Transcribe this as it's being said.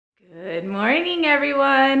Good morning,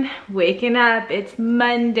 everyone. Waking up, it's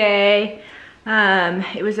Monday.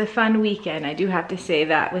 It was a fun weekend. I do have to say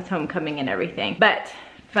that with homecoming and everything, but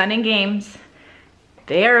fun and games,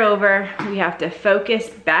 they are over. We have to focus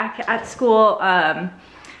back at school.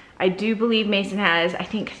 I do believe Mason has, I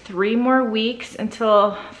think, 3 more weeks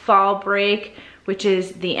until fall break, which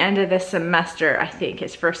is the end of the semester, I think,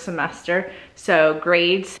 his first semester. So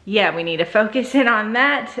grades, yeah, we need to focus in on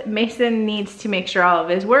that. Mason needs to make sure all of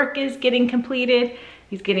his work is getting completed.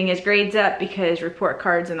 He's getting his grades up because report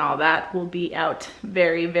cards and all that will be out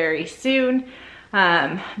very, very soon.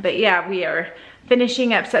 But yeah, we are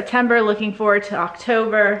finishing up September, looking forward to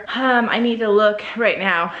October. I need to look right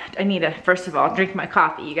now. I need to, first of all, drink my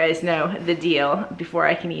coffee. You guys know the deal before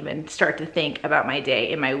I can even start to think about my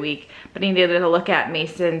day and my week. But I need to look at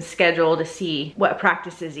Mason's schedule to see what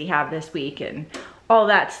practices he have this week and all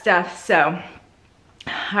that stuff. So,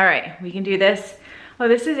 all right, we can do this. Oh,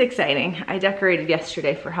 this is exciting. I decorated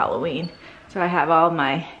yesterday for Halloween. So I have all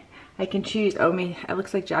my, I can choose, oh, it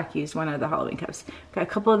looks like Jack used one of the Halloween cups. Got a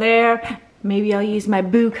couple there. Maybe I'll use my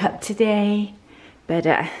boo cup today. But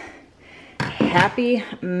happy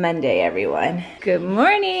Monday, everyone. Good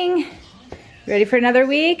morning. Ready for another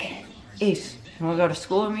week? Ace, you wanna go to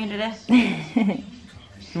school with me today?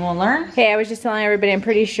 You wanna learn? Hey, I was just telling everybody, I'm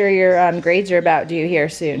pretty sure your grades are about due here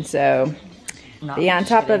soon, so be on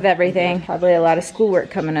top of everything. Probably a lot of schoolwork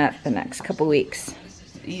coming up the next couple weeks.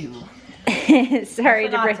 Ew. Sorry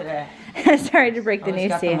to break. Sorry to break the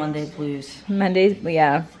news to you. Monday blues. Mondays,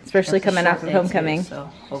 yeah, especially coming off of homecoming. Too, so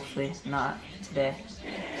hopefully not today.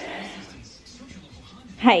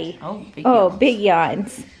 Hi. Oh, big yawns. Big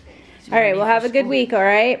yawns. All right, we'll have a good week, all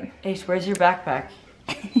right? Ace, where's your backpack?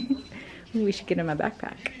 We should get him a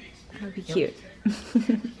backpack. That would be cute.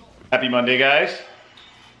 Happy Monday, guys.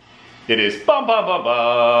 It is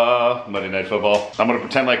Monday Night Football. I'm gonna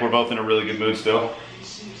pretend like we're both in a really good mood still.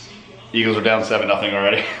 Eagles are down 7-0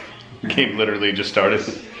 already. Game literally just started.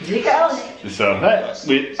 Zeke out. So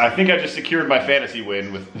I think I just secured my fantasy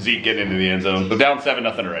win with Zeke getting into the end zone. We're down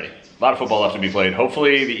 7-0 already. A lot of football left to be played.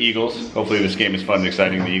 Hopefully the Eagles, hopefully this game is fun and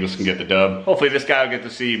exciting. The Eagles can get the dub. Hopefully this guy will get to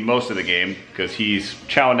see most of the game because he's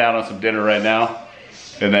chowing down on some dinner right now.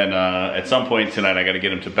 And then at some point tonight, I got to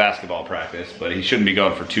get him to basketball practice, but he shouldn't be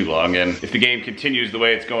going for too long. And if the game continues the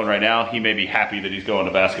way it's going right now, he may be happy that he's going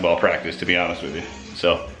to basketball practice, to be honest with you.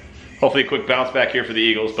 So hopefully a quick bounce back here for the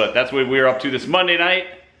Eagles, but that's what we're up to this Monday night.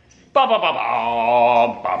 Bum, bum,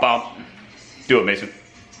 bum, bum, bum. Do it, Mason.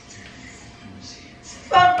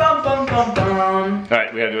 Bum, bum, bum, bum, bum. All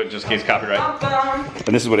right, we gotta do it just in case copyright. Bum, bum.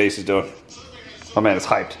 And this is what Ace is doing. Oh man, it's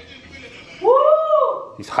hyped.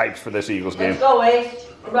 Woo! He's hyped for this Eagles game. Let's go, Ace.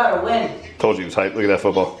 We're about to win. Told you he was hyped. Look at that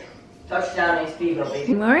football. Touchdown, Ace Bevo, baby.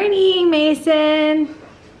 Good morning, Mason.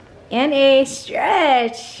 And a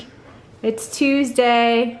stretch. It's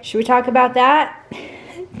Tuesday. Should we talk about that?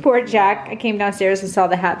 Poor Jack. I came downstairs and saw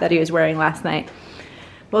the hat that he was wearing last night.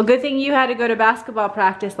 Well, good thing you had to go to basketball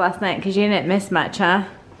practice last night because you didn't miss much, huh?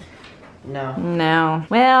 No. No.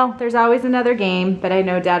 Well, there's always another game, but I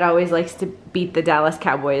know Dad always likes to beat the Dallas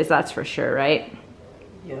Cowboys, that's for sure, right?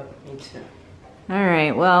 Yep, me too. All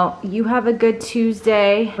right, well, you have a good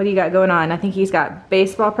Tuesday. What do you got going on? I think he's got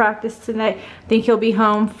baseball practice tonight. I think he'll be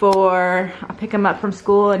home for, I'll pick him up from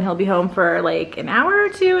school and he'll be home for like an hour or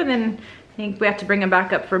two, and then I think we have to bring him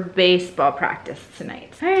back up for baseball practice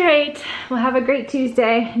tonight. All right, well, have a great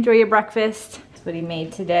Tuesday. Enjoy your breakfast. That's what he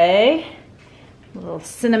made today. A little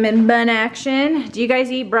cinnamon bun action. Do you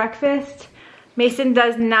guys eat breakfast? Mason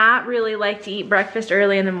does not really like to eat breakfast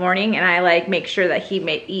early in the morning, and I like make sure that he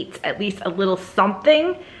eats at least a little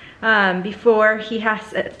something before he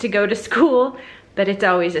has to go to school, but it's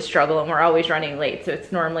always a struggle and we're always running late, so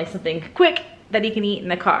it's normally something quick that he can eat in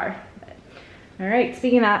the car. All right,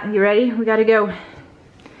 speaking of that, you ready? We gotta go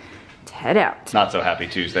to head out. Not so happy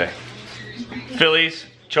Tuesday. Phillies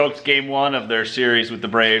choked game 1 of their series with the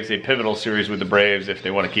Braves, a pivotal series with the Braves if they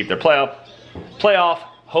want to keep their playoff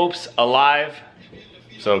hopes alive.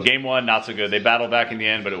 So game 1, not so good. They battled back in the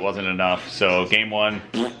end, but it wasn't enough. So game 1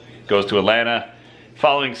 goes to Atlanta.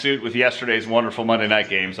 Following suit with yesterday's wonderful Monday night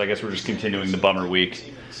game. So I guess we're just continuing the bummer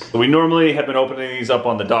week. We normally have been opening these up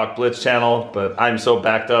on the Doc Blitz channel, but I'm so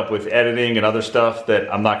backed up with editing and other stuff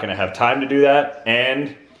that I'm not gonna have time to do that.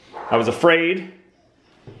 And I was afraid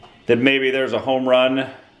that maybe there's a home run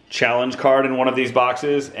challenge card in one of these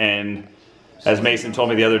boxes, and as Mason told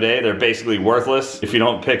me the other day, they're basically worthless if you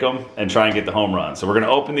don't pick them and try and get the home run. So we're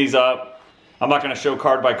gonna open these up. I'm not gonna show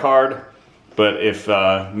card by card, but if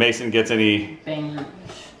Mason gets any, Bang.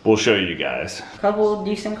 we'll show you guys. Couple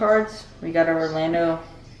decent cards. We got our Orlando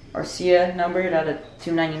Arcia numbered out of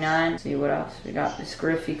 299. See what else? We got this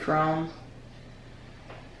Griffey Chrome.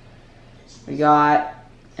 We got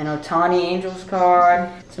an Ohtani Angels card.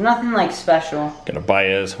 So nothing like special. Got a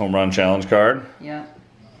Baez home run challenge card. Yeah.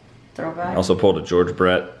 Throwback. Also pulled a George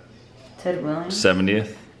Brett Ted Williams.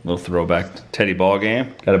 70th. Little throwback Teddy ball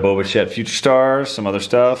game. Got a Boba Fett Future Stars, some other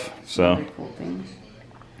stuff. So Really cool things.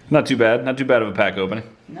 not too bad. Not too bad of a pack opening.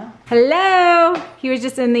 No. Hello! He was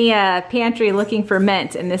just in the pantry looking for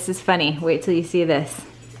mint, and this is funny. Wait till you see this.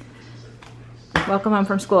 Welcome home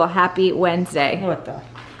from school. Happy Wednesday. What the?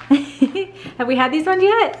 Have we had these ones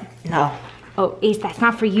yet? No. Oh, Ace, that's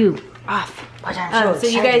not for you. Off. So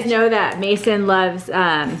you guys know that Mason loves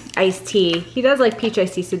iced tea. He does like peach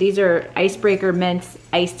iced tea, so these are Icebreaker mints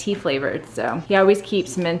iced tea flavored. So he always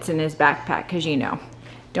keeps mints in his backpack because you know,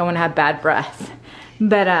 don't want to have bad breath.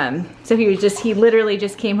 But so he literally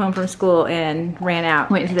just came home from school and ran out,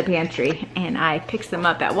 went into the pantry, and I picked them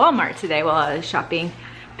up at Walmart today while I was shopping,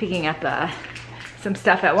 picking up some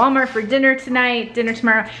stuff at Walmart for dinner tonight, dinner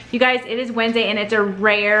tomorrow. You guys, it is Wednesday and it's a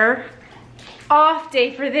rare off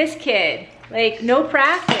day for this kid. Like, no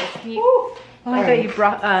practice. Oh, I thought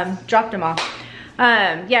you dropped them all.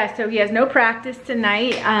 Yeah, so he has no practice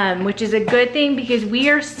tonight, which is a good thing because we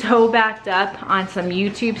are so backed up on some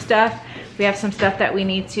YouTube stuff. We have some stuff that we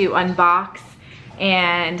need to unbox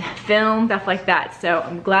and film, stuff like that. So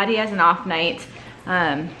I'm glad he has an off night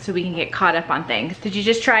so we can get caught up on things. Did you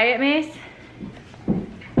just try it, Mace?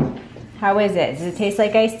 How is it? Does it taste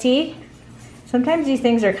like iced tea? Sometimes these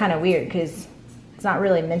things are kind of weird because it's not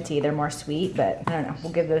really minty, they're more sweet, but I don't know,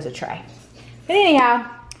 we'll give those a try. But anyhow,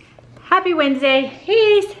 happy Wednesday.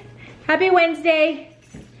 Hey, happy Wednesday.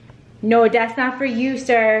 No, that's not for you,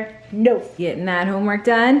 sir. No. Getting that homework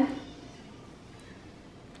done?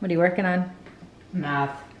 What are you working on?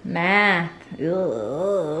 Math. Math.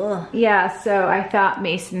 Ugh. Yeah, so I thought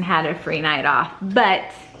Mason had a free night off,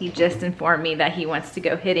 but he just informed me that he wants to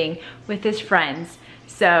go hitting with his friends.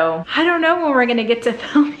 So I don't know when we're gonna get to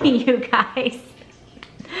filming, you guys.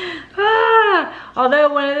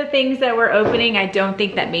 Although one of the things that we're opening, I don't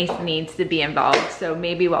think that Mason needs to be involved. So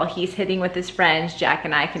maybe while he's hitting with his friends, Jack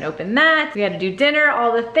and I can open that. We gotta do dinner,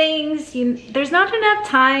 all the things. There's not enough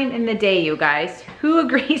time in the day, you guys. Who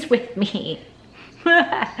agrees with me?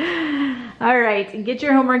 All right, get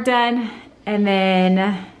your homework done. And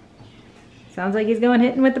then, sounds like he's going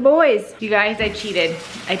hitting with the boys. You guys, I cheated.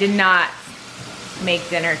 I did not make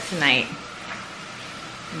dinner tonight.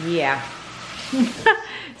 Yeah.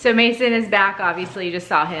 So Mason is back, obviously you just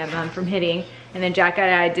saw him from hitting, and then Jack and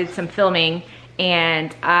I did some filming,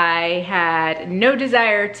 and I had no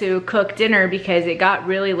desire to cook dinner because it got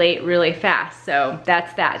really late really fast. So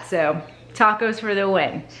that's that. So tacos for the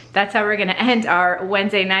win. That's how we're gonna end our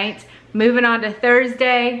Wednesday night. Moving on to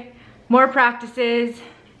Thursday, more practices.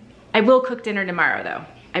 I will cook dinner tomorrow though.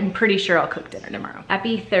 I'm pretty sure I'll cook dinner tomorrow.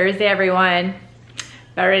 Happy Thursday, everyone.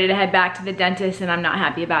 About ready to head back to the dentist and I'm not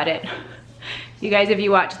happy about it. You guys, if you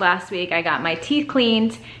watched last week, I got my teeth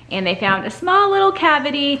cleaned and they found a small little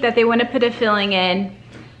cavity that they want to put a filling in.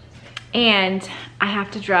 And I have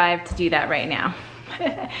to drive to do that right now.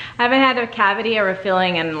 I haven't had a cavity or a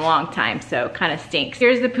filling in a long time, so kind of stinks.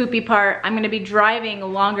 Here's the poopy part. I'm gonna be driving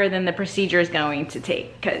longer than the procedure is going to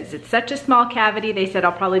take because it's such a small cavity. They said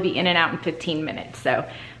I'll probably be in and out in 15 minutes. So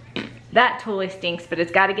that totally stinks, but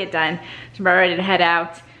it's gotta get done. So I'm ready to head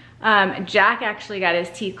out. Jack actually got his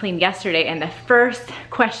teeth cleaned yesterday, and the first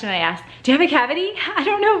question I asked, do you have a cavity? I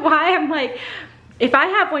don't know why. I'm like, if I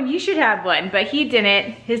have one, you should have one, but he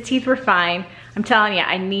didn't. His teeth were fine. I'm telling you,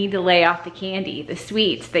 I need to lay off the candy, the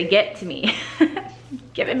sweets, they get to me.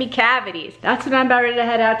 Giving me cavities. That's what I'm about ready to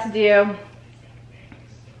head out to do.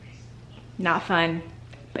 Not fun,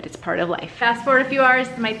 but it's part of life. Fast forward a few hours,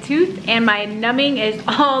 my tooth and my numbing is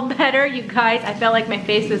all better. You guys, I felt like my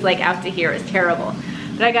face was like out to here. It was terrible.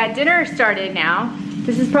 But I got dinner started now.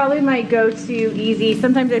 This is probably my go-to easy.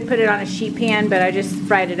 Sometimes I put it on a sheet pan, but I just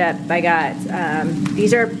fried it up. I got,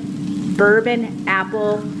 these are bourbon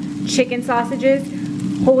apple chicken sausages.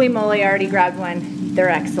 Holy moly, I already grabbed one. They're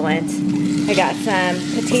excellent. I got some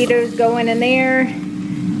potatoes going in there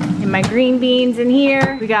and my green beans in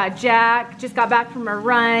here. We got Jack, just got back from a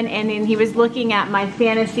run, and then he was looking at my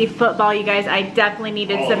fantasy football. You guys, I definitely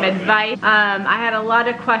needed some advice. I had a lot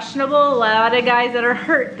of questionable, a lot of guys that are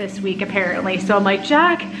hurt this week apparently. So I'm like,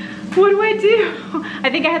 Jack, what do I do?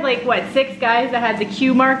 I think I had like, what, 6 guys that had the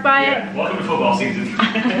Q mark by it? Welcome to football season.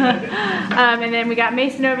 And then we got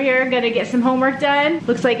Mason over here, gonna get some homework done.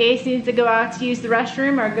 Looks like Ace needs to go out to use the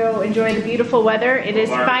restroom or go enjoy the beautiful weather. It is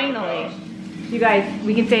finally, you guys,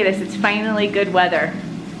 we can say this, it's finally good weather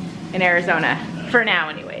in Arizona, for now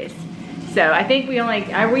anyways. So I think we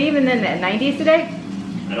only, are we even in the 90s today?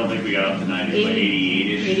 I don't think we got up to 90, like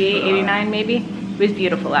 88-ish. 88, 89 maybe. It was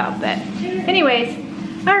beautiful out, but anyways,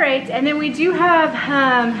 all right. And then we do have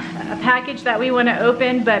a package that we want to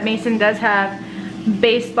open, but Mason does have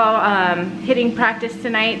baseball hitting practice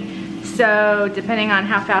tonight. So depending on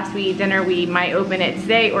how fast we eat dinner, we might open it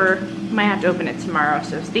today or might have to open it tomorrow.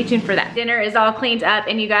 So stay tuned for that. Dinner is all cleaned up,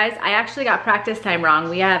 and you guys, I actually got practice time wrong.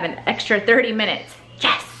 We have an extra 30 minutes.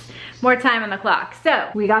 Yes! More time on the clock. So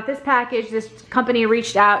we got this package. This company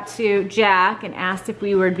reached out to Jack and asked if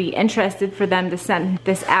we would be interested for them to send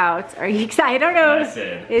this out. Are you excited? I don't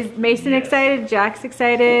know. Is Mason excited? Jack's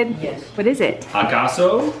excited? Yes. What is it?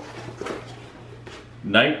 Akaso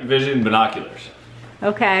Night Vision Binoculars.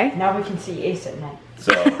 Okay. Now we can see Ace at night.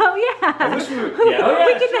 So, oh yeah. I wish we were, We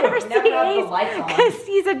can never see Never have the Ace lights on. because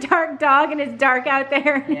he's a dark dog and it's dark out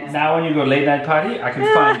there. Yeah. Now when you go late night party, I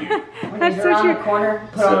can find you. When That's he's so around true. the corner,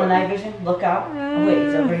 put on the night vision, look out. Oh wait,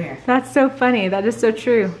 he's over here. That's so funny. That is so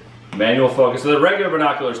true. Manual focus. So the regular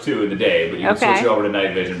binoculars too in the day, but you can Okay. switch over to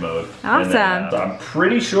night vision mode. Awesome. And then, I'm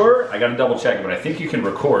pretty sure, I gotta double check it, but I think you can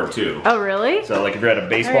record too. Oh really? So like if you're at a All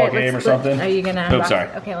baseball right, game or let's- something. Are you gonna? Oops, sorry.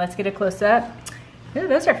 Okay, let's get a close up. Ooh,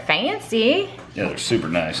 those are fancy. Yeah, they're super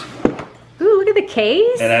nice. Ooh, look at the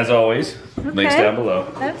case. And as always, links Okay. down below.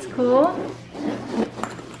 That's cool.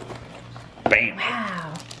 Bam.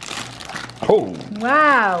 Wow. Oh,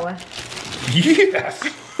 Wow. yes.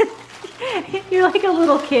 You're like a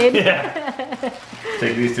little kid. Yeah.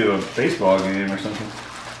 Take these to a baseball game or something.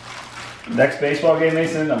 Next baseball game,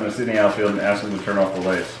 Mason, I'm gonna sit in the outfield and ask them to turn off the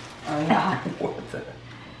lights. Oh yeah. What the?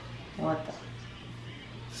 What the?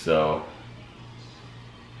 So,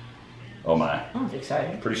 oh my. That was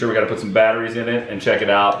exciting. Pretty sure we got to put some batteries in it and check it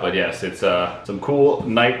out. But yes, it's some cool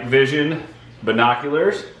night vision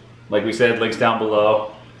binoculars. Like we said, links down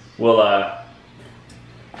below. We'll not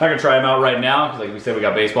gonna try them out right now because, like we said, we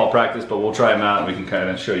got baseball practice. But we'll try them out and we can kind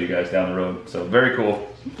of show you guys down the road. So very cool.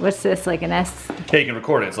 What's this? Like an S? Hey, you can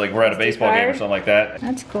record it. It's like we're at a baseball game or something like that.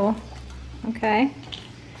 That's cool. Okay.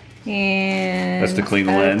 And That's to clean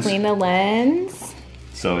the lens. Clean the lens.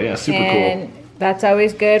 So yeah, super And that's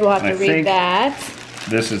always good. We'll have And to I read think- that.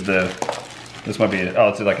 cool. This is this might be,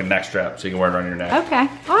 it's like a neck strap so you can wear it around your neck. Okay.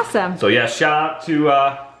 Awesome. So yeah, shout out to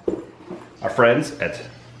our friends at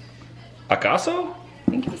Akaso.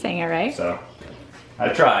 I think you're saying it right. So I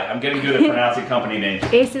try. I'm getting good at pronouncing company names.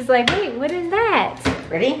 Ace is like, wait, what is that?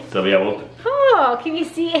 Ready? So yeah, we'll. Oh, can you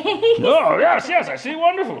see Ace? Oh yes, I see.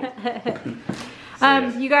 Wonderful.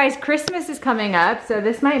 You guys, Christmas is coming up, so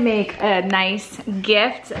this might make a nice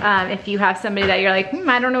gift if you have somebody that you're like,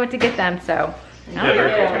 I don't know what to get them. So, Yeah,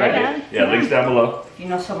 very cool. Good idea. Yeah, links down below. If you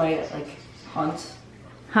know somebody that like hunts,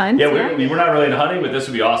 Hunt. Yeah, I mean, we're not really into hunting, but this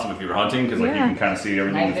would be awesome if you were hunting because like Yeah. you can kind of see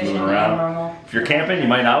everything night that's vision, moving around. normal. If you're camping, you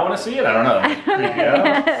might not want to see it. I don't know. Freak you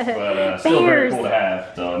out. But still very Bears. cool to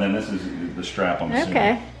have. So, and then this is the strap. I'm assuming.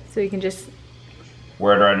 Okay, so you can just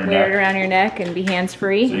Wear it around your wear neck. it around your neck and be So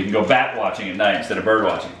hands-free. you can go bat watching at night instead of bird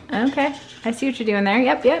watching. Okay, I see what you're doing there.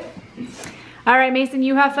 Yep, yep. All right, Mason,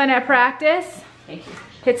 you have fun at practice. Thank you.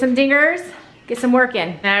 Hit some dingers. Get some work in.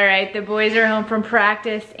 All right, the boys are home from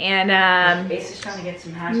practice, and Ace is trying to get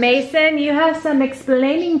some hash. Mason, you have some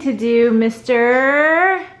explaining to do,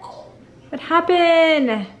 mister. What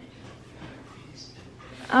happened?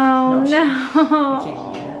 Oh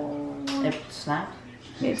no. It snapped.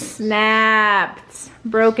 It snapped.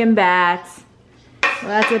 Broken bats. Well,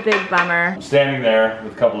 that's a big bummer. I'm standing there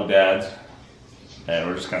with a couple of dads, and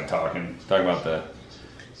we're just kind of talking about the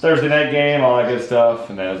Thursday night game, all that good stuff.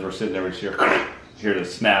 And then as we're sitting there, we just hear the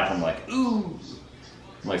snap. I'm like, ooh.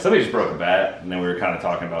 I'm like, somebody just broke a bat. And then we were kind of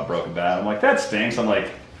talking about broken bat. I'm like, that stinks. I'm like,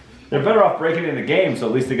 they're better off breaking it in the game, so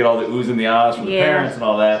at least they get all the oohs and the ahs from the Yeah. parents and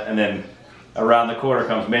all that. And then around the corner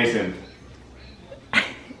comes Mason.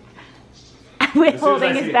 With As soon as I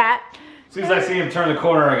holding see his it. bat. As soon as I see him turn the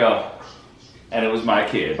corner, I go, and it was my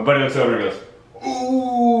kid. My buddy looks over and goes,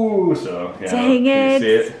 ooh. So, yeah. Dang can you it. see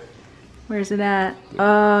it? Where's it at?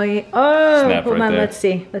 Oh, yeah. Oh, Snap hold right on. there. Let's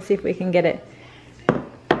see. Let's see if we can get it.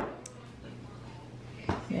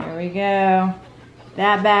 There we go.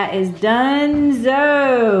 That bat is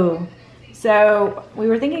donezo. So we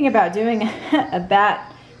were thinking about doing a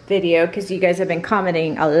bat video because you guys have been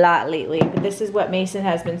commenting a lot lately. But this is what Mason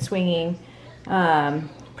has been swinging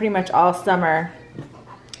pretty much all summer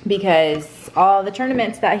because all the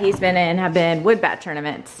tournaments that he's been in have been wood bat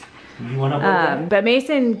tournaments. You want to But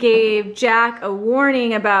Mason gave Jack a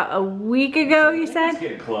warning about a week ago, you said? It's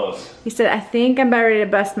getting close. He said, I think I'm about ready to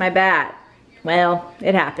bust my bat. Well,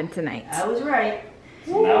 it happened tonight. I was right.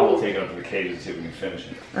 So now we'll take it up to the cage and see if we can finish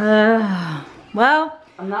it. Well,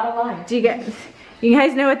 I'm not a liar. do you guys, You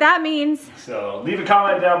guys know what that means. So leave a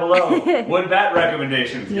comment down below. Wood bat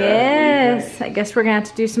recommendations, guys. Yes, I guess we're gonna have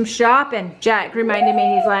to do some shopping. Jack reminded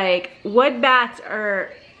me, he's like, wood bats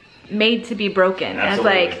are made to be broken.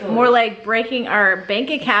 Absolutely. As like, more like breaking our bank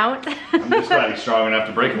account. I'm just not strong enough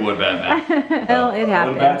to break a wood bat, man. Well, it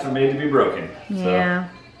happens. Wood bats are made to be broken. Yeah.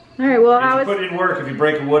 All right, well, how was... put in work if you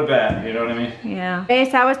break a wood bat, you know what I mean? Yeah.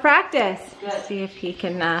 Ace, how was practice? Let's see if he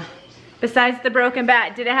can, besides the broken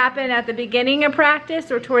bat, did it happen at the beginning of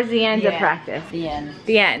practice or towards the end of practice? The end.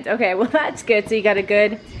 The end. Okay, well that's good. So you got a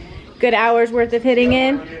good hour's worth of hitting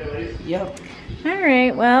in? Yep. All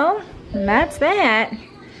right, well, that's that.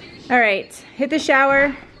 All right, hit the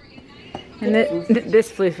shower. And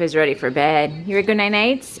this floof is ready for bed. You ready to go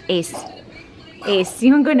night-nights? Ace. Ace,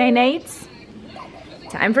 you wanna go night-nights?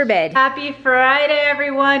 Time for bed. Happy Friday,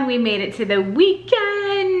 everyone. We made it to the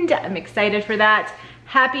weekend. I'm excited for that.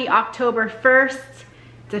 Happy October 1st.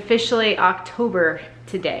 It's officially October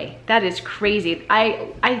today. That is crazy.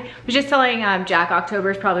 I was just telling Jack,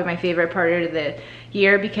 October is probably my favorite part of the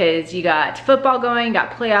year because you got football going,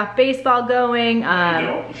 got playoff baseball going.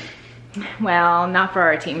 Well, not for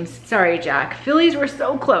our teams. Sorry, Jack. Phillies were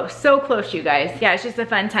so close, you guys. Yeah, it's just a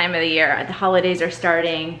fun time of the year. The holidays are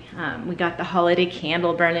starting. We got the holiday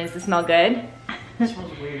candle burning. Does it smell good? It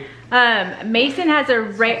smells weird. Mason has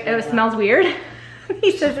it smells weird.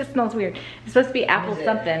 He says it smells weird. It's supposed to be apple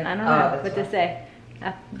something. I don't know what to say.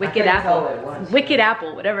 Wicked apple. Wicked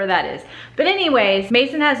apple, whatever that is. But anyways,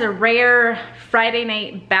 Mason has a rare Friday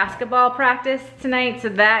night basketball practice tonight, so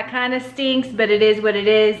that kind of stinks, but it is what it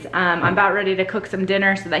is. I'm about ready to cook some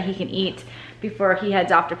dinner so that he can eat before he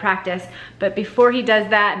heads off to practice. But before he does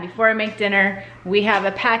that, and before I make dinner, we have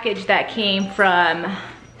a package that came from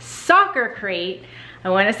Soccer Crate. I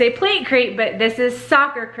want to say Plate Crate, but this is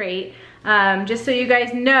Soccer Crate. Just so you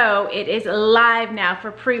guys know, it is live now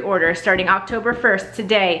for pre-order starting October 1st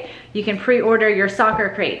today. You can pre-order your Soccer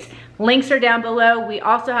Crates. Links are down below. We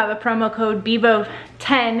also have a promo code BEVO10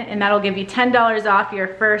 and that'll give you $10 off your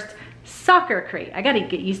first Soccer Crate. I gotta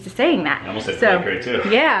get used to saying that. I almost said Play Crate too.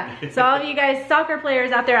 Yeah, so all of you guys soccer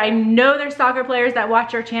players out there, I know there's soccer players that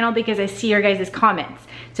watch our channel because I see your guys' comments.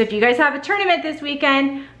 So if you guys have a tournament this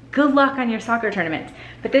weekend, good luck on your soccer tournament.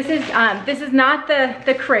 But this is not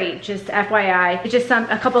the crate, just FYI. It's just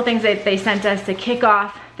a couple things that they sent us to kick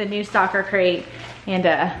off the new Soccer Crate. And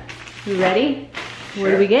you ready?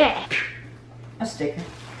 What do we get? A sticker.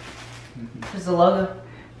 There's the logo.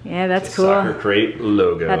 Yeah, that's cool. Soccer Crate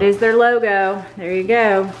logo. That is their logo. There you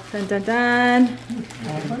go. Dun dun dun.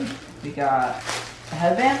 We got a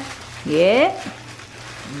headband. Yeah.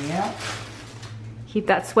 Yeah. Keep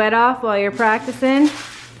that sweat off while you're practicing.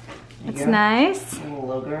 That's nice. A little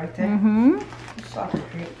logo right there. Mm-hmm. Soccer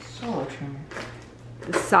Crate Solo Trainer.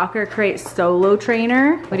 The Soccer Crate Solo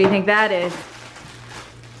Trainer. What do you think that is?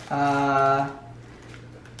 I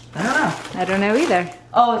don't know. I don't know either.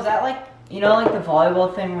 Oh, is that like, you know, like the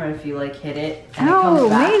volleyball thing where if you like hit it and it comes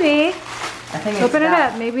back? Maybe. I think it's Open it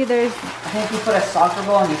up. Maybe there's... I think you put a soccer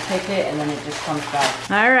ball and you kick it and then it just comes back.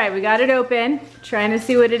 All right, we got it open. Trying to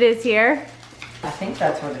see what it is here. I think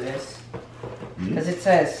that's what it is. Because it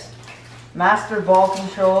says, master ball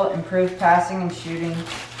control, improve passing and shooting,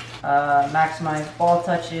 maximize ball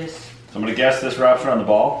touches. So I'm gonna guess this wraps around the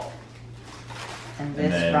ball. And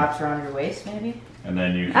this wraps around your waist, maybe? And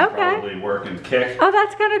then you can probably work and kick. Oh,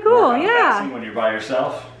 that's kind of cool, yeah. When you're by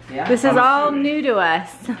yourself. Yeah. This is all new to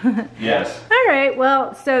us. Yes. All right,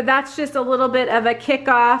 well, so that's just a little bit of a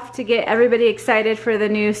kickoff to get everybody excited for the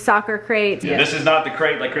new Soccer Crate. Yeah, this is not the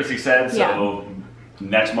crate like Chrissy said, so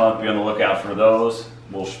next month be on the lookout for those.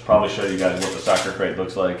 We'll probably show you guys what the Soccer Crate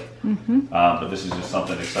looks like. But this is just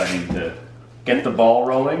something exciting to get the ball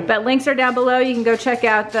rolling. But links are down below. You can go check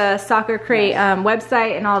out the Soccer Crate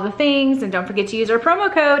website and all the things. And don't forget to use our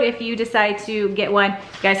promo code if you decide to get one.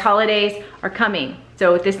 Guys, holidays are coming.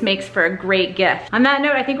 So this makes for a great gift. On that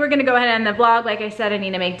note, I think we're gonna go ahead and end the vlog. Like I said, I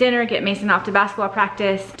need to make dinner, get Mason off to basketball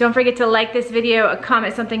practice. Don't forget to like this video,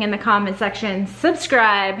 comment something in the comment section,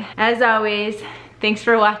 subscribe. As always, thanks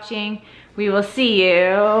for watching. We will see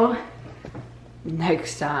you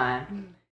next time.